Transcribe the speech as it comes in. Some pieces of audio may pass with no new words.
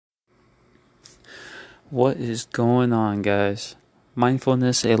What is going on, guys?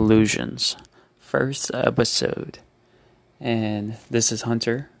 Mindfulness Illusions, first episode. And this is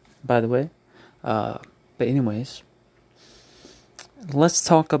Hunter, by the way. But anyways, let's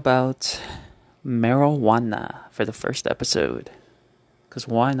talk about marijuana for the first episode. Because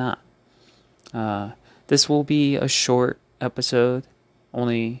why not? This will be a short episode,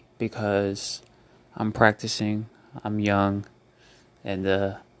 only because I'm practicing, I'm young, and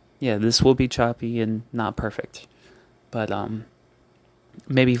this will be choppy and not perfect. But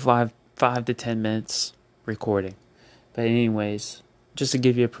maybe five to 10 minutes recording. But anyways, just to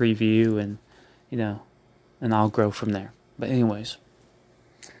give you a preview and and I'll grow from there. But anyways,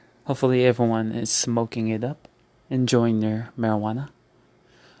 hopefully everyone is smoking it up, enjoying their marijuana.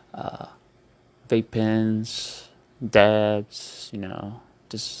 Vape pens, dabs,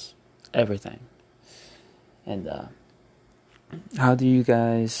 just everything. And how do you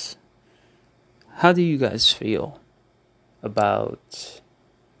guys feel about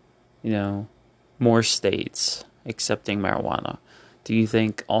more states accepting marijuana? Do you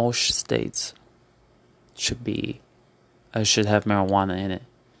think all states should have marijuana in it,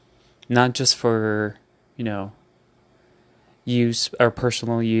 not just for use or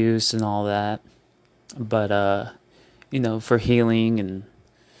personal use and all that, but for healing and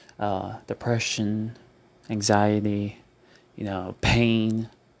depression, anxiety, pain,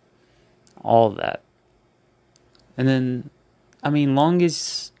 all of that. And then, long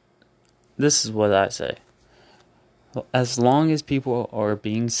as, this is what I say, as long as people are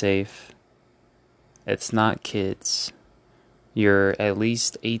being safe, it's not kids, you're at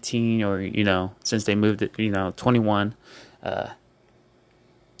least 18 or, since they moved it, 21,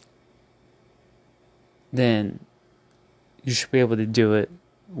 then you should be able to do it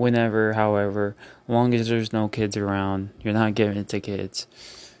whenever, however, as long as there's no kids around, you're not giving it to kids.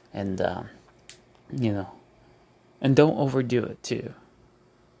 And, and don't overdo it too,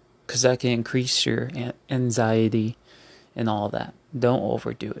 because that can increase your anxiety and all that. Don't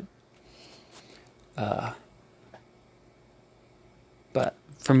overdo it. But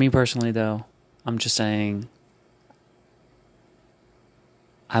for me personally, though, I'm just saying,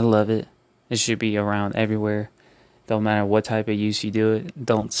 I love it. It should be around everywhere. Don't matter what type of use you do it.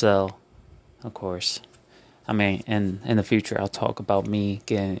 Don't sell, of course. In the future, I'll talk about me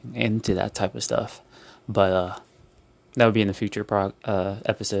getting into that type of stuff. But that would be in the future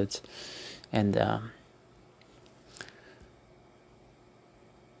episodes. And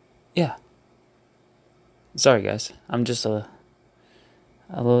yeah. Sorry, guys. I'm just a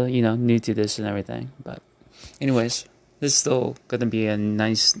little, new to this and everything. But anyways, this is still going to be a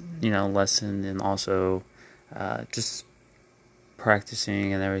nice, lesson, and also just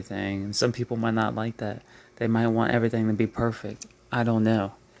practicing and everything. And some people might not like that. They might want everything to be perfect. I don't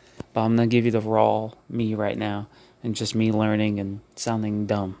know. But I'm going to give you the raw me right now, and just me learning and sounding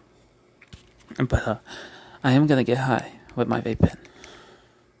dumb. But I am going to get high with my vape pen.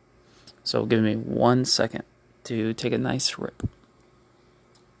 So give me 1 second to take a nice rip.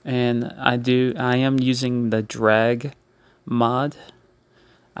 And I am using the drag mod.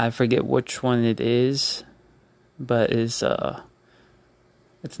 I forget which one it is, but it's a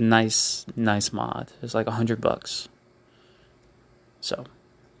nice mod. It's like $100. So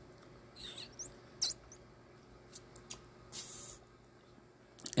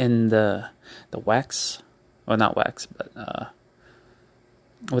and the wax, well, not wax, but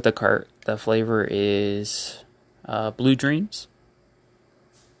with the cart, the flavor is Blue Dreams.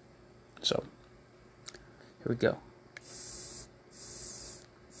 So here we go.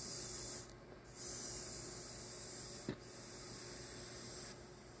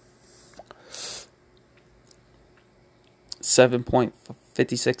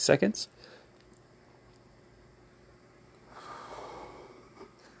 .56 seconds.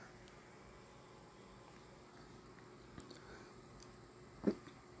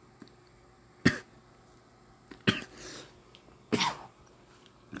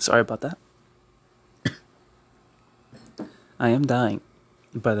 Sorry about that. I am dying,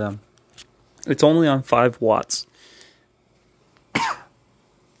 but it's only on 5 watts.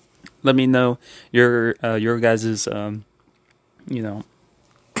 Let me know your guys's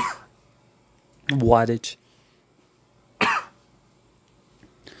wattage.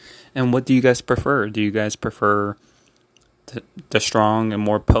 And what do you guys prefer? Do you guys prefer the strong and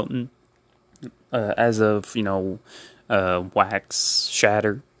more potent, as of wax,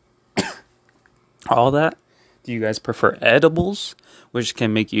 shatter, all that? Do you guys prefer edibles, which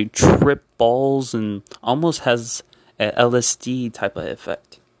can make you trip balls and almost has a LSD type of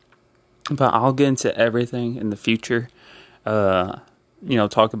effect? But I'll get into everything in the future.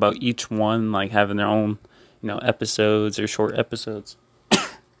 talk about each one, like having their own, episodes or short episodes.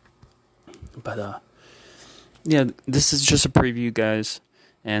 But yeah, this is just a preview, guys,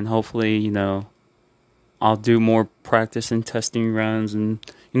 and hopefully, I'll do more practice and testing runs and,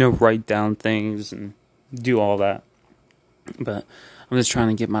 write down things and do all that. But I'm just trying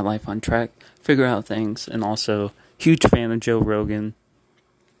to get my life on track, figure out things, and also huge fan of Joe Rogan.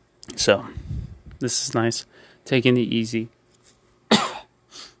 So this is nice, taking it easy,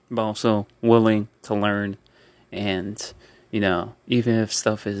 but also willing to learn. And, even if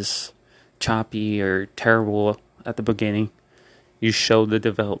stuff is choppy or terrible at the beginning, you show the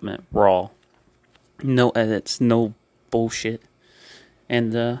development raw. No edits, no bullshit.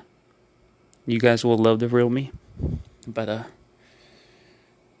 And you guys will love the real me. But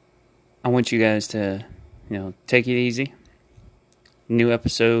I want you guys to, take it easy. New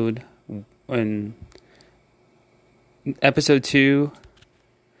episode, and episode 2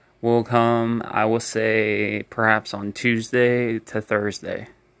 will come, I will say, perhaps on Tuesday to Thursday.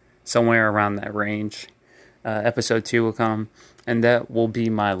 Somewhere around that range. Episode 2 will come, and that will be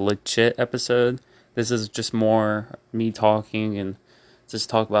my legit episode. This is just more me talking and just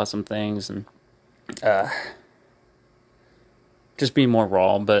talk about some things and just be more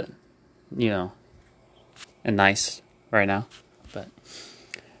raw, but and nice right now. But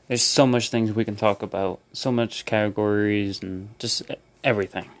there's so much things we can talk about, so much categories and just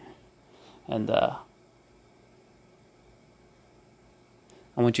everything. And I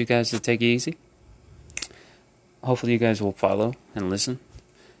want you guys to take it easy. Hopefully you guys will follow and listen.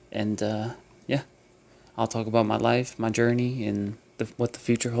 And yeah, I'll talk about my life, my journey, and what the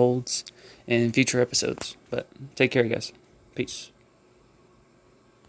future holds in future episodes. But take care, guys. Peace.